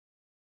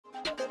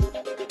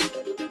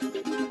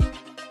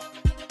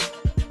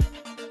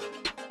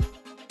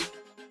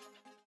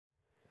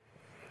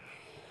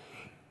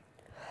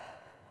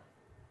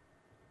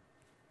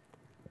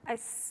I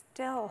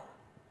still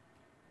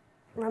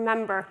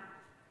remember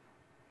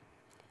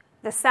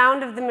the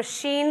sound of the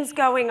machines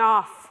going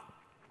off,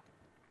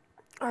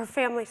 our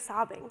family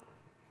sobbing,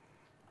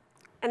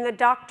 and the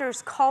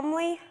doctors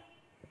calmly,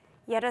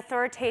 yet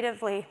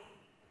authoritatively,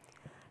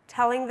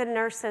 telling the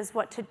nurses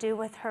what to do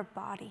with her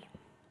body.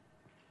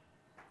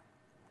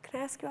 Can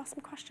I ask you all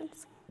some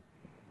questions?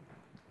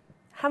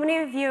 How many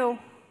of you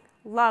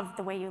love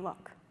the way you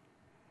look?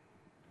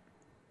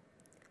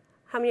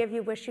 How many of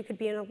you wish you could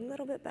be in a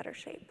little bit better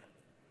shape?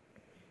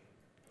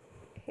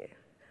 Yeah.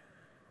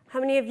 How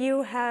many of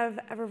you have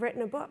ever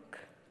written a book?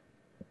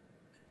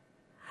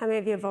 How many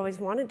of you have always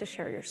wanted to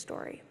share your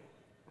story?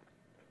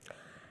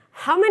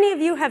 How many of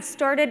you have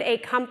started a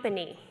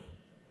company?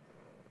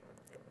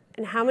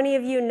 And how many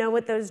of you know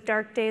what those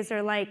dark days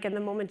are like and the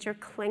moments you're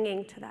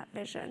clinging to that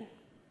vision?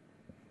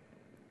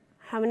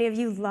 How many of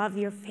you love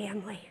your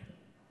family?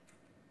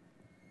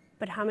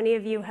 But how many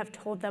of you have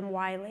told them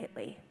why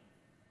lately?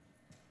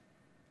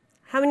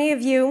 How many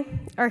of you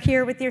are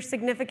here with your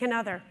significant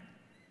other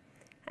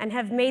and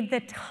have made the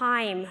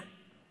time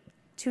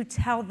to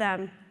tell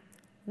them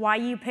why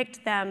you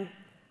picked them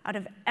out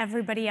of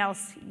everybody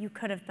else you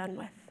could have been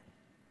with?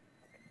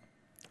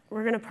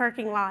 We're going to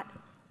parking lot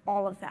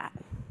all of that.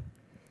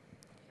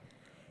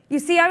 You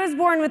see, I was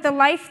born with a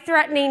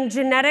life-threatening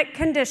genetic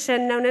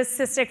condition known as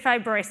cystic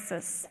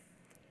fibrosis.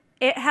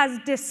 It has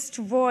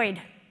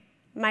destroyed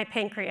my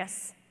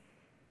pancreas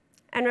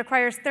and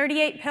requires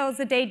 38 pills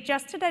a day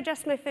just to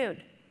digest my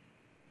food,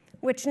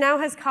 which now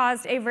has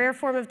caused a rare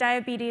form of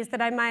diabetes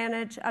that I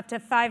manage up to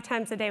 5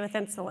 times a day with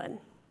insulin.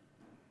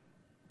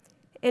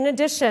 In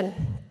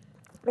addition,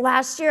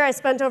 last year I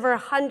spent over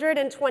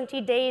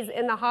 120 days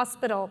in the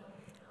hospital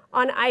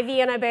on IV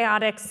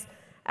antibiotics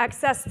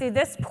accessed through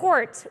this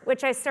port,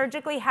 which I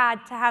surgically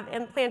had to have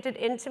implanted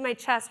into my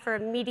chest for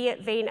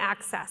immediate vein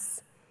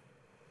access.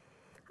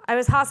 I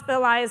was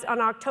hospitalized on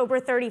October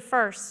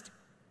 31st,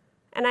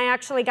 and I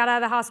actually got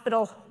out of the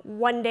hospital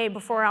one day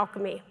before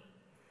alchemy.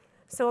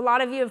 So a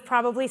lot of you have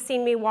probably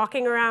seen me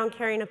walking around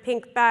carrying a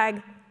pink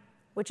bag,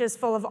 which is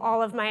full of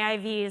all of my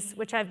IVs,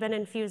 which I've been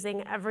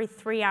infusing every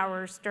 3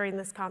 hours during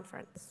this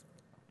conference.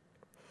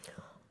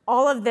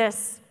 All of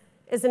this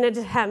is an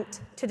attempt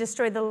to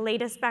destroy the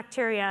latest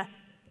bacteria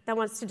that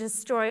wants to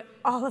destroy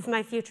all of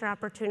my future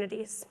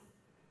opportunities.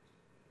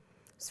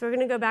 So we're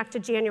going to go back to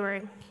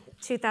January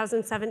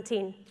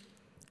 2017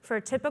 for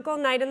a typical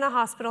night in the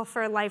hospital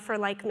for a lifer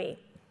like me,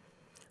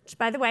 which,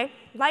 by the way,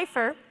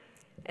 lifer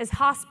is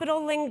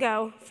hospital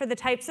lingo for the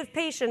types of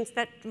patients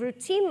that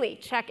routinely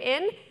check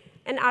in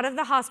and out of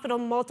the hospital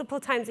multiple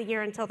times a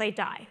year until they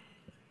die.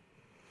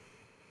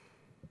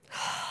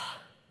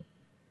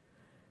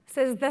 This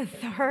is the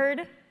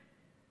 3rd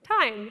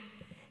time.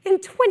 In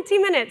 20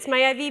 minutes,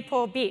 my IV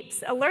pole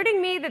beeps,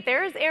 alerting me that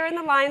there is air in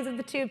the lines of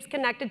the tubes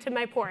connected to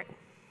my port.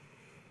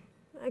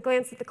 I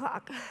glance at the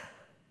clock.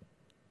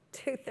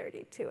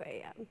 2:32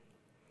 a.m.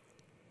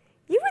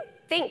 You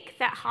would think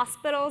that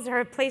hospitals are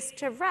a place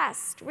to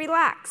rest,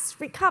 relax,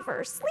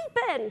 recover, sleep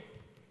in.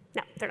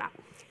 No, they're not.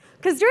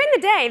 Because during the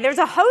day, there's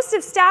a host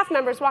of staff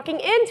members walking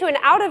into and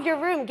out of your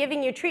room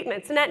giving you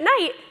treatments. And at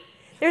night,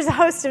 there's a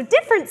host of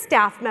different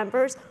staff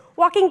members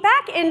walking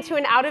back into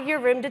and out of your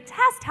room to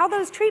test how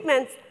those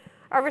treatments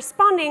are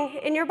responding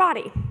in your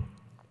body.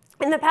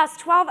 In the past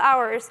 12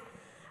 hours,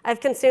 I've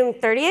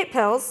consumed 38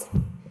 pills,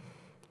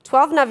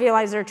 12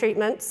 nebulizer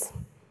treatments,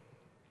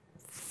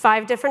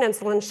 5 different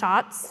insulin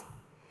shots,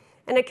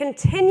 and a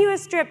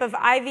continuous drip of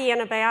IV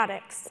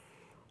antibiotics,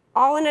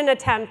 all in an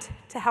attempt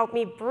to help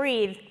me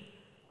breathe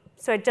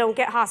so I don't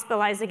get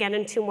hospitalized again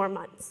in 2 more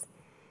months.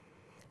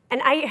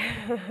 And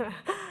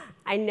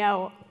I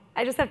know,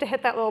 I just have to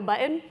hit that little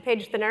button,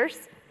 page the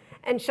nurse,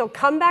 and she'll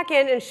come back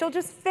in and she'll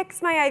just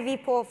fix my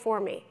IV pole for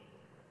me.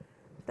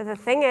 But the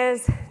thing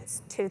is,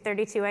 it's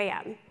 2:32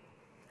 a.m.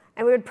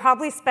 And we would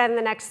probably spend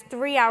the next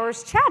 3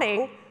 hours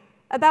chatting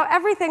about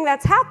everything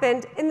that's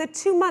happened in the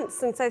 2 months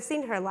since I've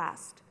seen her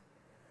last.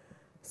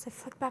 So I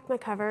flick back my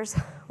covers,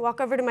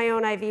 walk over to my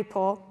own IV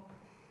pole,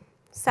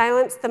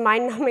 silence the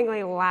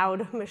mind-numbingly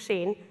loud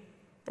machine,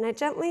 and I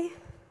gently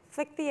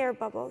flick the air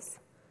bubbles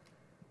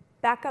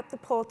back up the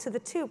pole to the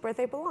tube where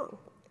they belong.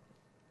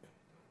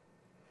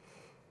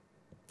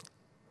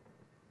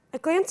 I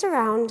glance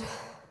around,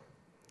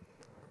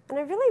 and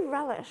I really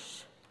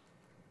relish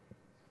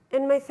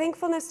in my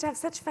thankfulness to have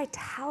such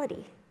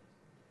vitality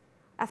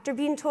after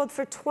being told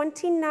for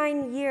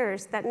 29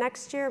 years that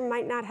next year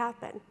might not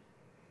happen.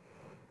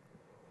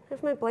 I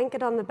have my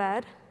blanket on the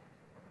bed,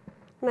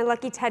 my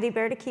lucky teddy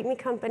bear to keep me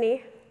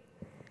company.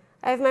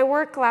 I have my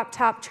work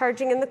laptop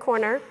charging in the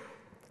corner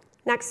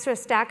next to a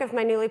stack of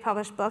my newly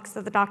published books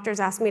that the doctors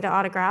asked me to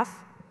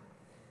autograph.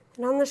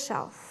 And on the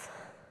shelf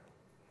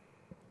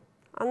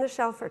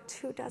are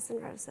 24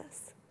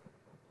 roses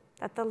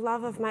that the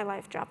love of my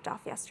life dropped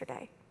off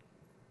yesterday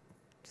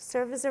to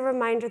serve as a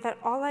reminder that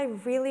all I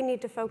really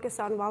need to focus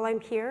on while I'm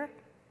here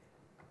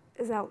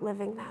is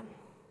outliving them.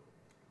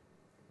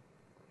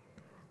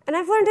 And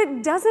I've learned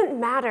it doesn't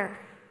matter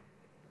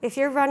if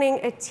you're running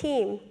a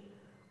team,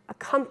 a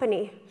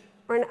company,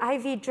 or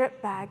an IV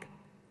drip bag,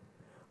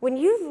 when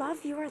you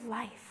love your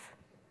life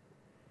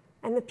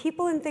and the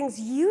people and things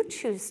you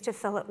choose to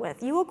fill it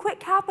with, you will quit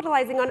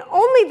capitalizing on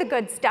only the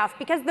good stuff,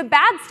 because the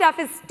bad stuff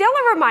is still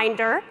a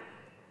reminder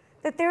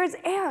that there is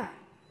air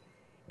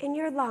in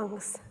your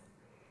lungs.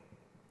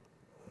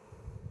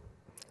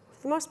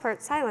 For the most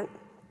part, silent.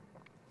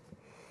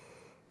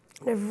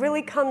 And I've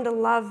really come to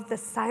love the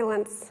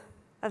silence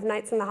of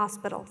nights in the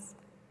hospitals,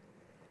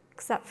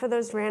 except for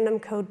those random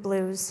code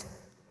blues,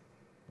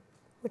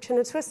 which in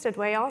a twisted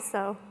way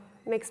also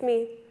makes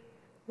me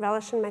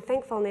relish in my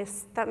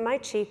thankfulness that my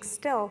cheeks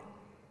still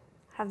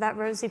have that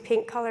rosy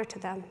pink color to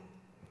them.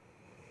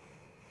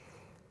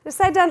 I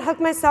decide to unhook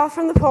myself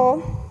from the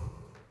pole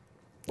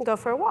and go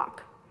for a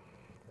walk.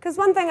 Because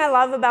one thing I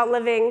love about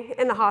living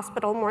in the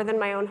hospital more than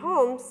my own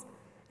homes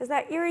is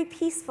that eerie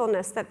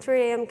peacefulness that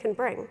 3 a.m. can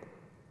bring.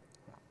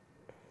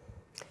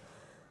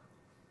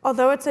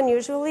 Although it's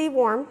unusually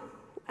warm,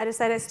 I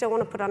decide I still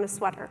want to put on a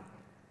sweater.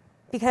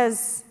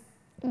 Because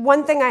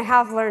one thing I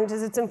have learned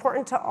is it's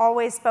important to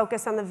always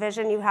focus on the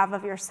vision you have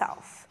of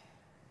yourself.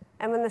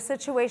 And when the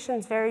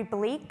situation's very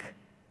bleak,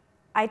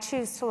 I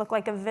choose to look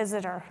like a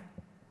visitor,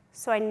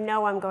 so I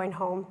know I'm going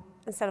home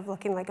instead of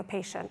looking like a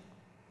patient.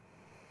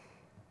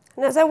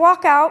 And as I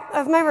walk out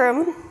of my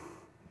room,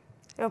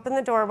 I open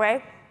the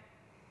doorway,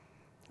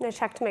 and I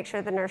check to make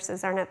sure the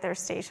nurses aren't at their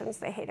stations.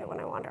 They hate it when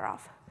I wander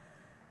off.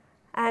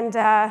 And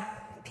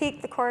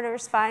peek, the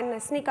corridor's fine, and I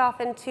sneak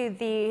off into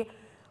the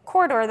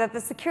corridor that the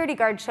security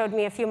guard showed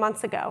me a few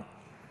months ago.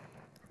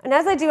 And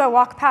as I do, I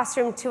walk past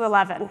room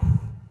 211.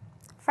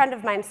 A friend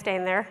of mine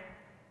staying there,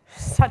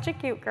 such a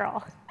cute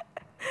girl.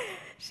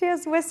 She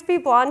has wispy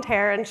blonde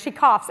hair, and she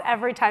coughs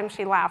every time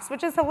she laughs,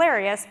 which is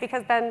hilarious,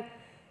 because then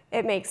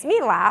it makes me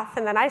laugh,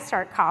 and then I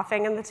start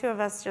coughing, and the two of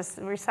us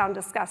we sound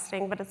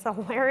disgusting, but it's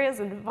hilarious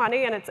and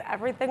funny, and it's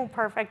everything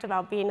perfect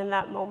about being in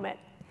that moment.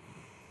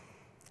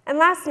 And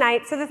last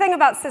night, so the thing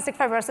about cystic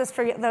fibrosis,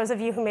 for those of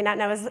you who may not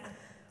know, is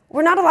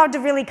we're not allowed to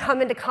really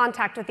come into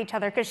contact with each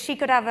other, because she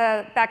could have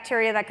a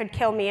bacteria that could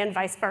kill me and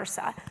vice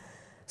versa.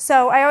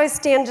 So I always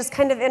stand just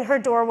kind of in her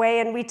doorway,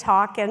 and we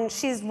talk, and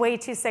she's way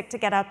too sick to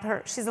get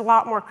up. She's a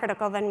lot more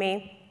critical than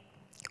me.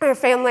 Her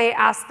family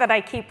asked that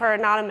I keep her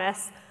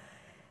anonymous.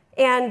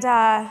 And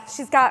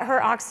she's got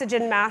her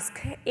oxygen mask,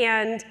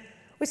 and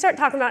we start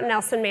talking about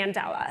Nelson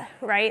Mandela,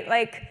 right?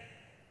 Like,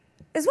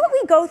 is what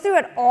we go through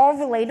at all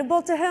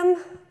relatable to him?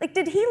 Like,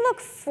 did he look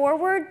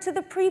forward to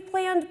the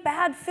pre-planned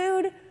bad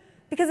food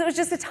because it was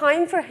just a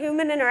time for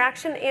human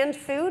interaction and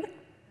food?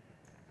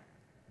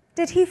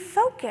 Did he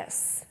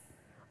focus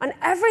on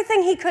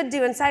everything he could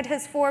do inside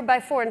his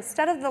 4x4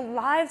 instead of the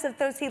lives of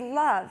those he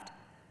loved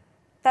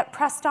that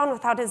pressed on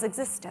without his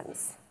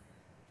existence?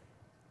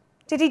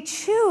 Did he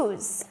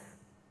choose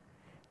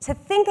to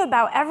think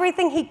about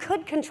everything he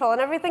could control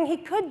and everything he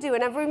could do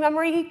and every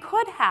memory he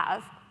could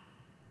have,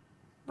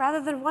 rather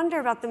than wonder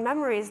about the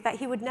memories that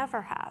he would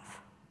never have?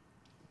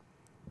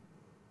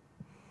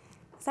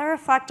 As I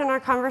reflect on our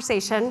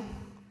conversation,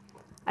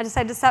 I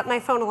decide to set my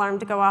phone alarm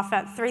to go off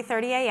at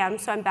 3:30 a.m.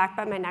 so I'm back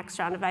by my next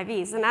round of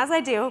IVs. And as I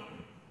do,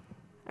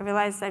 I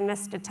realize I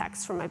missed a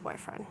text from my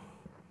boyfriend.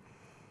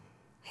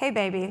 Hey,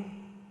 baby,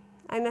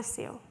 I miss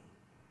you.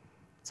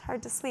 It's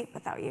hard to sleep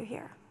without you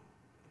here.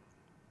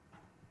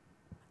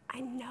 I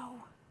know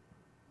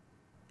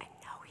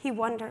he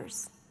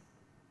wonders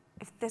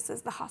if this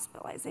is the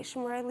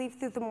hospitalization where I leave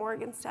through the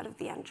morgue instead of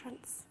the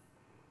entrance.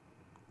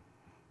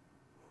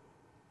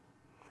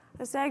 I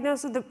was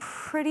diagnosed with a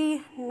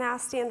pretty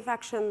nasty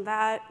infection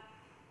that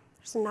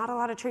there's not a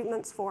lot of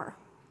treatments for.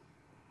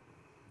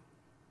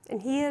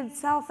 And he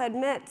himself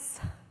admits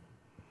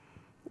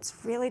it's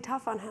really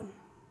tough on him.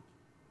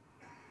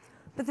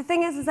 But the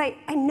thing is I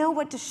know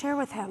what to share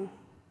with him,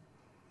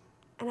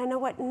 and I know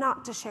what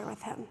not to share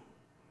with him.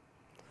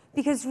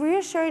 Because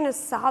reassuring a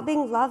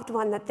sobbing loved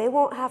one that they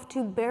won't have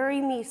to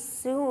bury me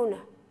soon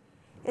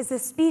is a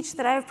speech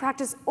that I have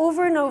practiced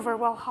over and over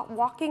while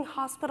walking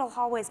hospital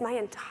hallways my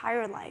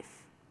entire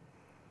life.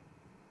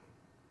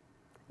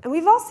 And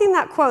we've all seen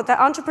that quote, that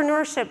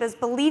entrepreneurship is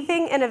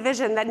believing in a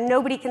vision that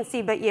nobody can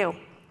see but you.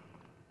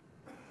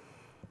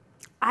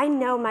 I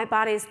know my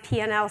body's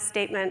P&L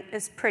statement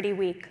is pretty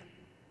weak.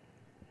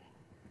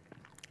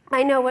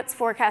 I know what's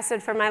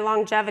forecasted for my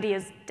longevity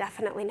is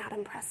definitely not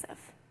impressive.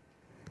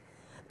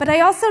 But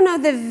I also know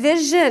the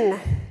vision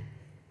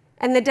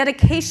and the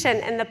dedication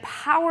and the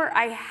power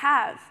I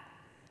have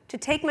to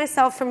take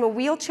myself from a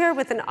wheelchair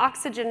with an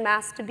oxygen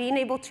mask to being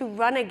able to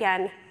run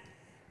again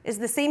is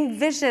the same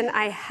vision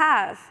I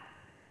have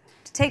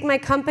to take my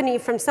company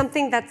from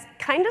something that's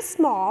kind of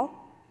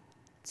small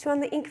to on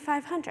the Inc.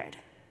 500.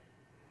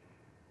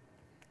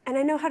 And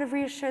I know how to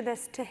reassure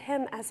this to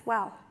him as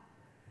well.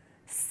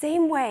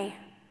 Same way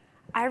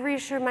I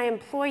reassure my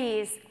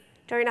employees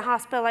during a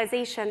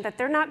hospitalization that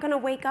they're not going to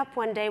wake up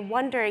one day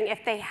wondering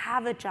if they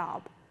have a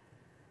job,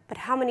 but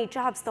how many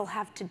jobs they'll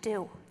have to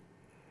do.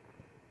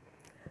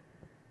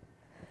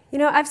 You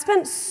know, I've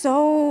spent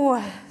so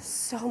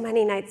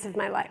many nights of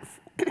my life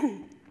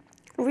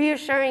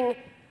reassuring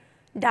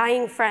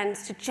dying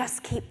friends to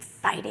just keep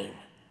fighting,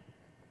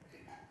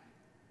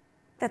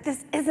 that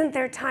this isn't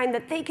their time,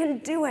 that they can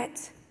do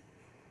it.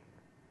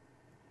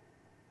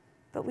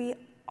 But we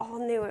all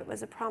knew it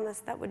was a promise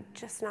that would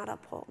just not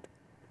uphold,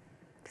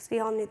 because we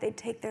all knew they'd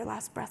take their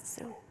last breath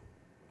soon.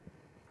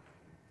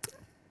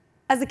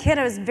 As a kid,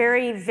 I was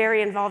very,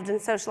 very involved in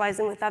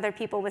socializing with other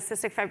people with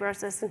cystic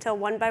fibrosis until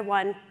one by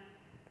one,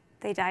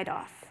 they died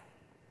off.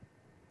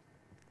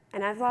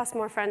 And I've lost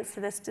more friends to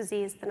this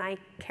disease than I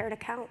care to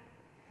count.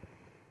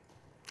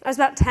 I was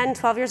about 10,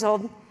 12 years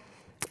old,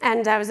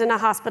 and I was in a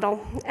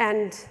hospital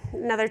and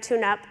another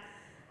tune-up,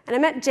 and I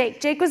met Jake.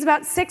 Jake was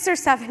about 6 or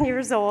 7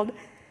 years old,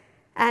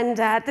 and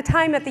at the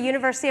time at the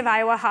University of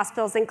Iowa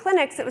hospitals and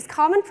clinics, it was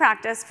common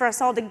practice for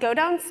us all to go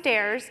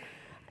downstairs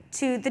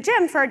to the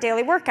gym for our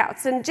daily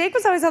workouts, and Jake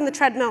was always on the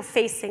treadmill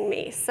facing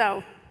me,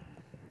 so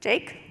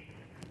Jake,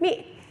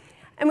 me.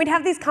 And we'd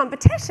have these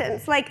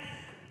competitions, like,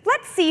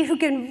 let's see who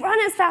can run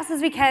as fast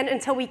as we can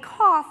until we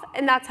cough,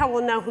 and that's how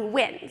we'll know who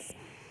wins.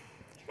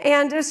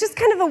 And it was just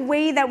kind of a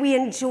way that we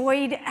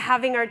enjoyed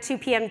having our 2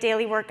 p.m.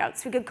 daily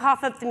workouts. We could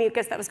cough up the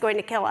mucus that was going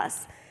to kill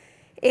us.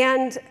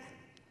 And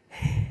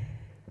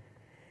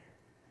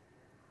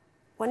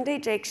one day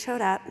Jake showed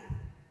up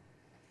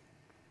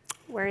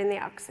wearing the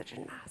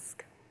oxygen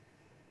mask.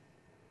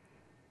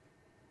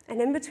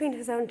 And in between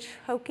his own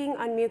choking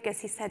on mucus,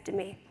 he said to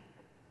me,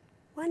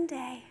 "One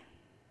day,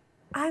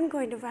 I'm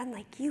going to run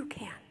like you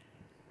can."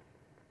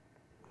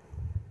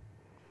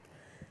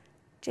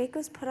 Jake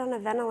was put on a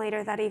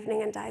ventilator that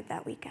evening and died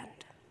that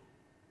weekend.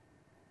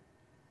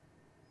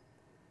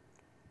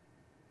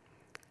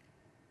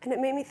 And it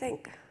made me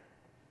think,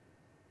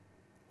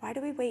 why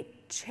do we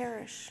wait to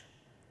cherish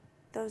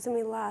those whom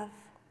we love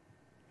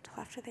till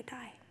after they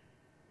die?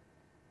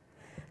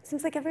 It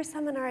seems like every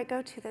seminar I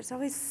go to, there's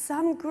always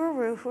some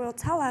guru who will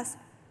tell us,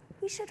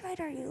 we should write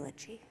our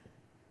eulogy.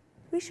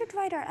 We should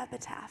write our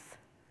epitaph.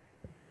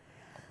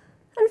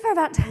 And for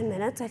about 10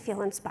 minutes, I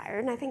feel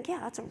inspired, and I think, yeah,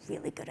 that's a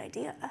really good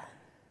idea.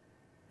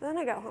 But then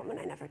I go home and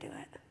I never do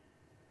it.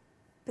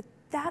 But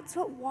that's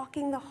what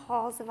walking the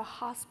halls of a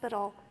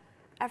hospital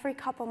every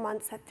couple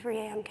months at 3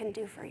 a.m. can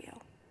do for you.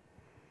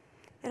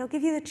 It'll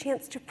give you the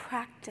chance to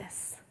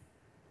practice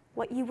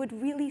what you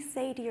would really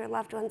say to your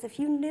loved ones if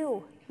you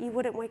knew you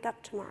wouldn't wake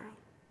up tomorrow.